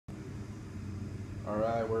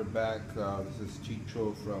Alright, we're back. This is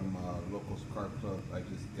Chicho from Locals Car Club. I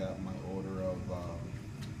just got my order of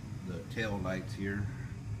the tail lights here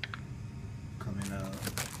coming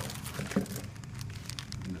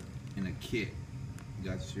in a kit. You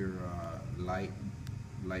got your light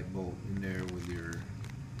bolt in there with your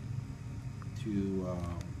two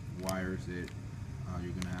wires that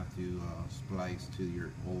you're gonna have to splice to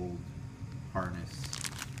your old harness.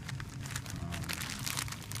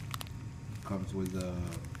 Comes with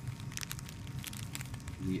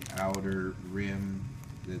the outer rim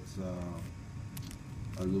that's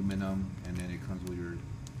aluminum, and then it comes with your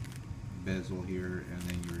bezel here, and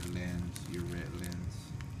then your lens, your red lens.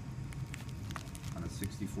 On a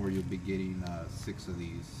 64 you'll be getting 6 of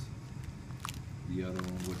these. The other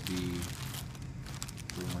one would be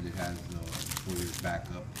the one that has for your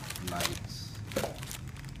backup lights,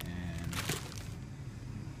 and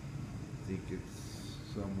I think it's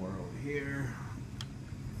somewhere over here,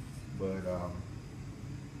 but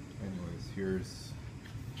anyways, here's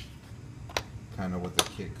kind of what the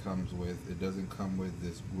kit comes with. It doesn't come with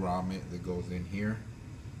this grommet that goes in here,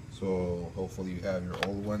 so hopefully you have your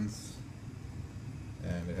old ones,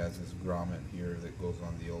 and it has this grommet here that goes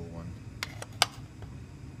on the old one,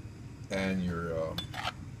 and your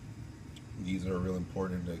these are real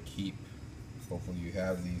important to keep. Hopefully you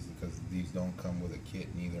have these, because these don't come with a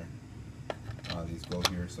kit neither. These go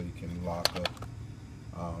here so you can lock up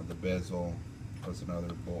the bezel. There's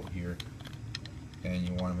another bolt here, and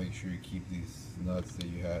you want to make sure you keep these nuts that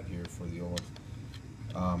you had here for the old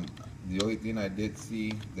ones. The only thing I did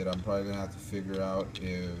see that I'm probably gonna have to figure out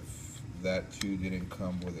if that too didn't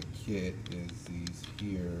come with a kit is these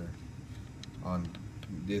here on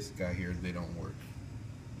this guy here. They don't work.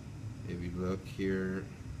 If you look here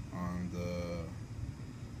on the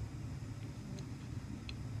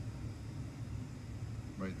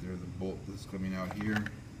right there, the bolt that's coming out here,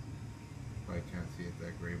 I can't see it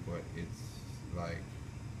that great, but it's like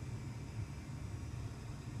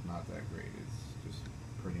not that great. It's just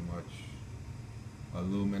pretty much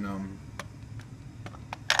aluminum.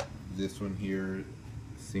 This one here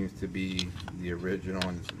seems to be the original,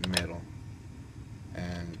 and it's metal,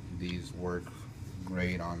 and these work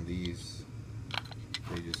great on these.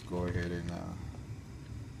 They just go ahead and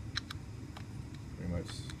pretty much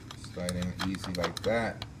slide in easy like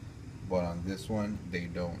that, but on this one they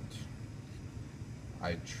don't.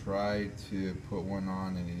 I tried to put one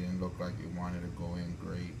on and it didn't look like it wanted to go in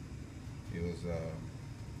great. It was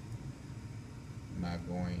not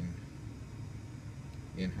going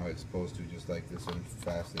in how it's supposed to, just like this one,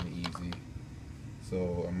 fast and easy.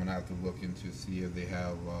 So I'm gonna have to look into see if they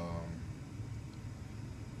have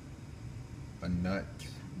a nut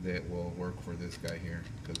that will work for this guy here,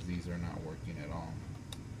 because these are not working at all.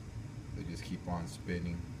 They just keep on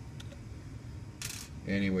spinning.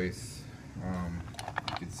 Anyways,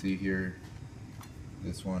 you can see here,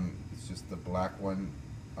 this one is just the black one.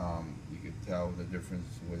 You can tell the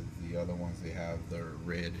difference with the other ones. They have the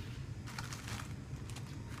red.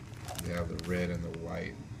 They have the red and the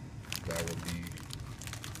white. That would be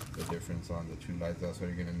the difference on the two lights. That's how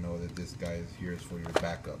you're gonna know that this guy is here is for your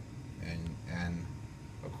backup, and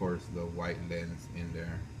of course the white lens in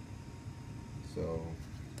there. So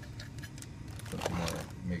you want to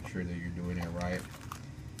make sure that you're doing it right.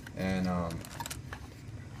 And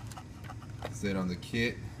said on the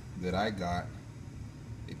kit that I got,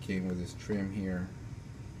 it came with this trim here,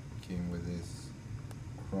 came with this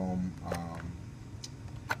chrome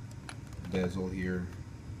bezel here,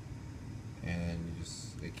 and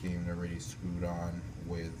it came already screwed on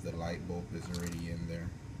with the light bulb that's already in there.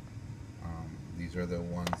 These are the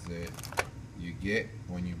ones that you get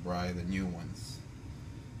when you buy the new ones.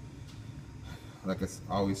 Like I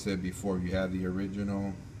always said before, you have the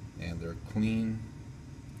original and they're clean.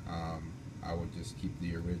 I would just keep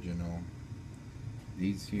the original.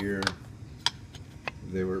 These here,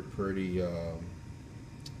 they were pretty, I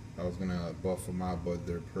was gonna buff them out, but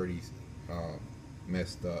they're pretty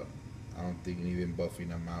messed up. I don't think even buffing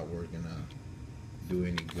them out we're gonna do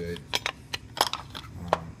any good.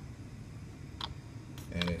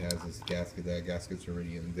 And it has this gasket. That gasket's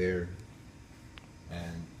already in there,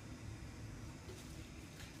 and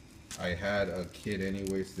I had a kit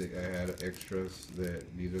anyways that I had extras, that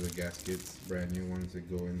these are the gaskets, brand new ones that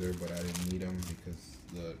go in there, but I didn't need them because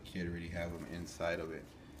the kit already had them inside of it.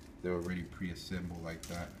 They're already pre-assembled like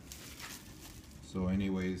that. So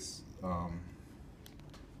anyways,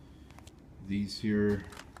 these here,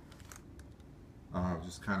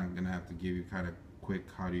 just kind of gonna have to give you kind of quick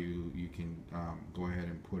how do you can go ahead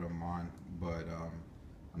and put them on, but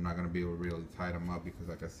I'm not gonna be able to really tie them up because,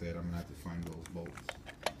 like I said, I'm gonna have to find those bolts.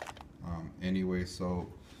 Anyway, so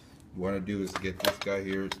you want to do is get this guy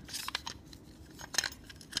here.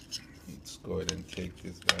 Let's go ahead and take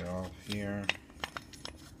this guy off here.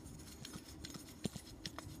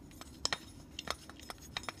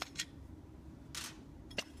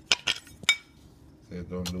 So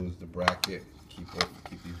don't lose the bracket. Keep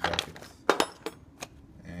these brackets.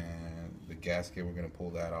 And the gasket, we're gonna pull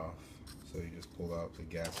that off. So you just pull out the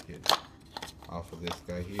gasket off of this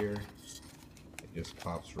guy here. It just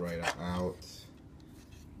pops right out.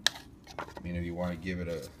 I mean, if you want to give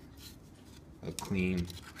it a cleaning,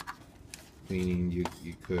 you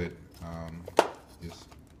could just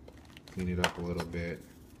clean it up a little bit.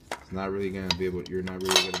 It's not really gonna be able. You're not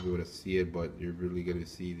really gonna be able to see it, but you're really gonna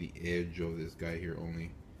see the edge of this guy here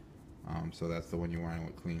only. So that's the one you want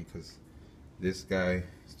to clean, because this guy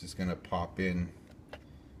is just gonna pop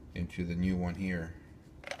into the new one here.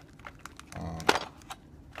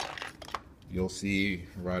 You'll see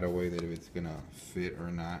right away that if it's gonna fit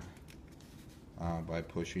or not by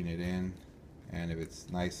pushing it in, and if it's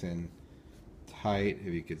nice and tight,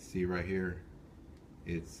 if you could see right here,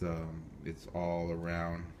 it's all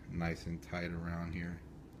around nice and tight around here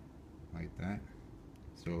like that.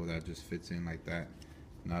 So that just fits in like that.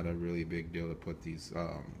 Not a really big deal to put these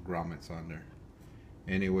grommets on there.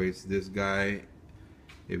 Anyways, this guy,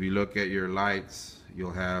 if you look at your lights,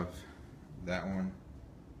 you'll have that one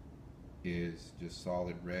is just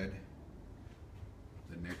solid red.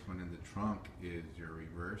 The next one in the trunk is your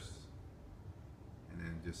reverse, and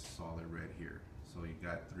then just solid red here. So you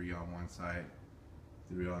got 3 on one side,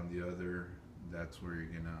 3 on the other. That's where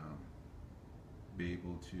you're gonna be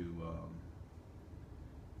able to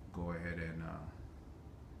go ahead and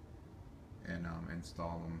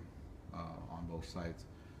install them on both sides.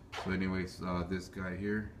 So anyways, this guy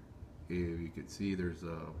here, if you could see, there's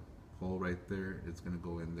a hole right there. It's gonna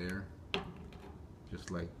go in there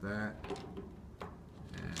just like that,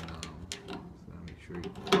 and so make sure you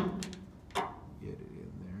get it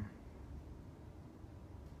in there.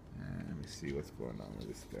 And let me see what's going on with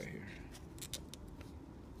this guy here.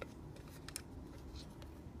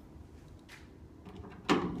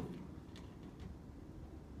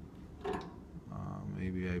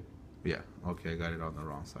 Yeah, okay, I got it on the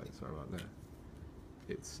wrong side, sorry about that.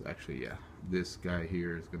 It's actually, yeah, this guy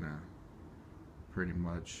here is gonna pretty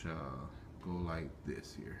much go like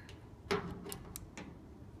this here.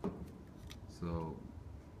 So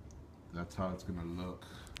that's how it's gonna look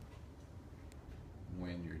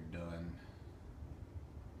when you're done.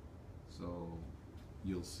 So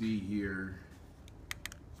you'll see here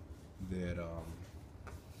that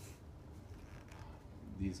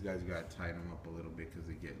these guys got to tighten them up a little bit because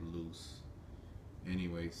they get loose.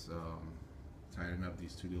 Anyways, tighten up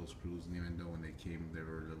these 2 little screws, and even though when they came they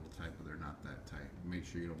were a little tight, but they're not that tight. Make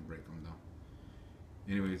sure you don't break them though.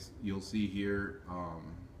 Anyways, you'll see here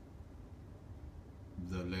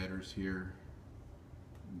the letters here,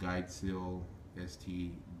 guide seal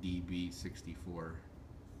STDB64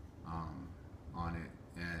 on it,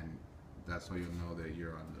 and that's how you'll know that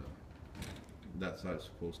you're on that's how it's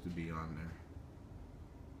supposed to be on there.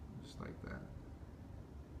 Just like that.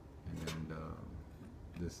 And then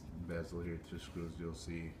this bezel here, 2 screws, you'll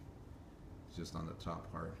see it's just on the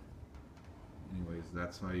top part. Anyways,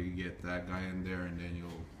 that's how you get that guy in there, and then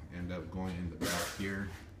you'll end up going in the back here.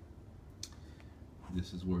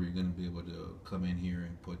 This is where you're going to be able to come in here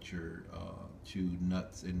and put your 2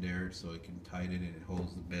 nuts in there, so it can tighten it. It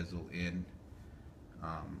holds the bezel in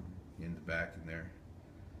the back in there.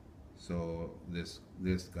 So this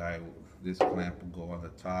clamp will go on the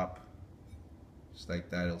top, just like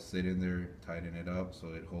that. It'll sit in there, tighten it up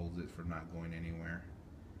so it holds it from not going anywhere.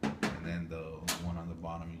 And then the one on the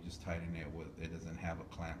bottom, you just tighten it with. It doesn't have a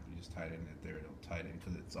clamp. You just tighten it there. It'll tighten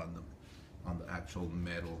because it's on the actual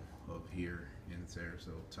metal of here in there, so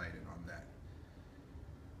it'll tighten on that.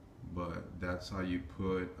 But that's how you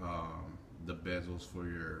put the bezels for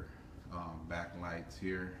your backlights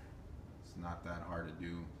here. It's not that hard to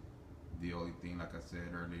do. The only thing, like I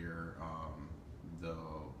said earlier, the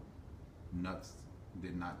nuts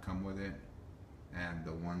did not come with it, and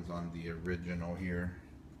the ones on the original here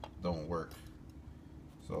don't work.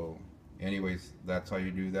 So anyways, that's how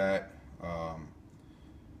you do that.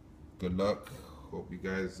 Good luck. Hope you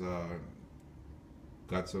guys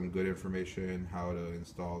got some good information how to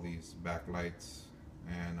install these backlights,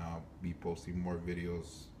 and I'll be posting more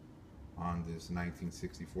videos on this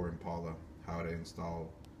 1964 Impala, how to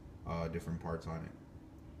install different parts on it.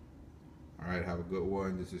 Alright, have a good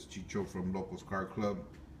one. This is Chicho from Locals Car Club.